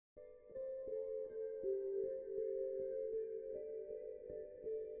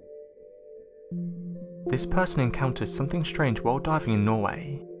This person encountered something strange while diving in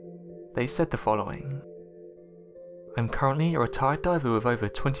Norway. They said the following: "I'm currently a retired diver with over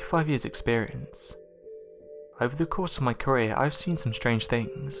 25 years experience. Over the course of my career I've seen some strange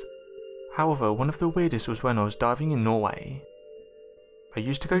things. However, one of the weirdest was when I was diving in Norway. I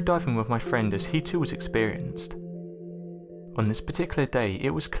used to go diving with my friend as he too was experienced. On this particular day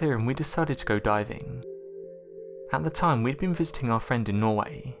it was clear and we decided to go diving. At the time we'd been visiting our friend in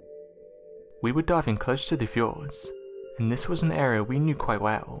Norway. We were diving close to the fjords, and this was an area we knew quite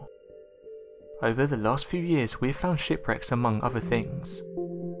well. Over the last few years we have found shipwrecks among other things.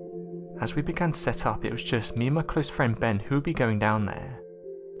 As we began to set up, it was just me and my close friend Ben who would be going down there.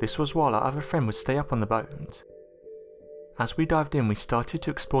 This was while our other friend would stay up on the boat. As we dived in we started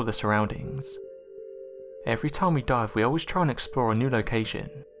to explore the surroundings. Every time we dive we always try and explore a new location.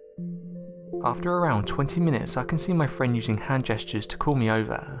 After around 20 minutes I can see my friend using hand gestures to call me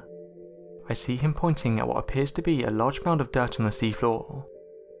over. I see him pointing at what appears to be a large mound of dirt on the seafloor.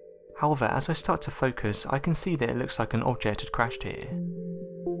 However, as I start to focus I can see that it looks like an object had crashed here.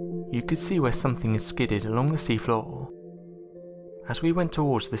 You could see where something is skidded along the seafloor. As we went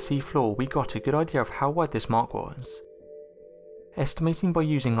towards the seafloor we got a good idea of how wide this mark was. Estimating by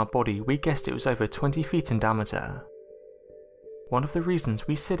using our body we guessed it was over 20 feet in diameter. One of the reasons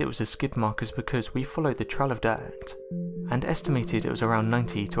we said it was a skid mark is because we followed the trail of dirt, and estimated it was around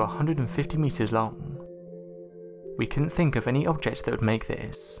 90 to 150 meters long. We couldn't think of any object that would make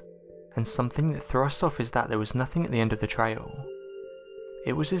this, and something that threw us off is that there was nothing at the end of the trail.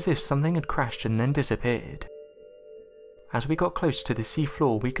 It was as if something had crashed and then disappeared. As we got close to the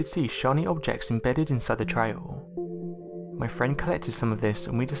seafloor we could see shiny objects embedded inside the trail. My friend collected some of this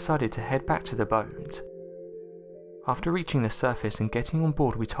and we decided to head back to the boat. After reaching the surface and getting on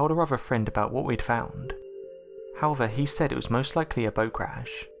board we told our other friend about what we'd found. However, he said it was most likely a boat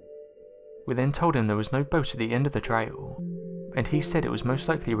crash. We then told him there was no boat at the end of the trail, and he said it was most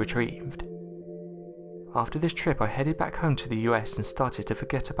likely retrieved. After this trip I headed back home to the US and started to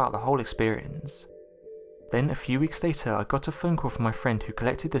forget about the whole experience. Then a few weeks later I got a phone call from my friend who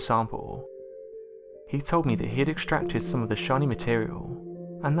collected the sample. He told me that he had extracted some of the shiny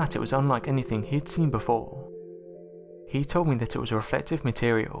material, and that it was unlike anything he had seen before. He told me that it was a reflective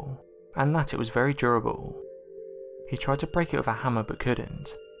material, and that it was very durable. He tried to break it with a hammer but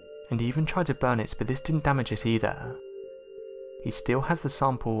couldn't, and he even tried to burn it but this didn't damage it either. He still has the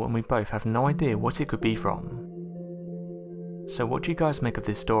sample and we both have no idea what it could be from. So what do you guys make of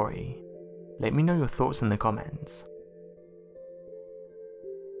this story? Let me know your thoughts in the comments.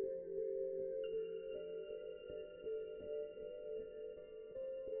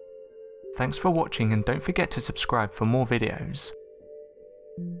 Thanks for watching and don't forget to subscribe for more videos.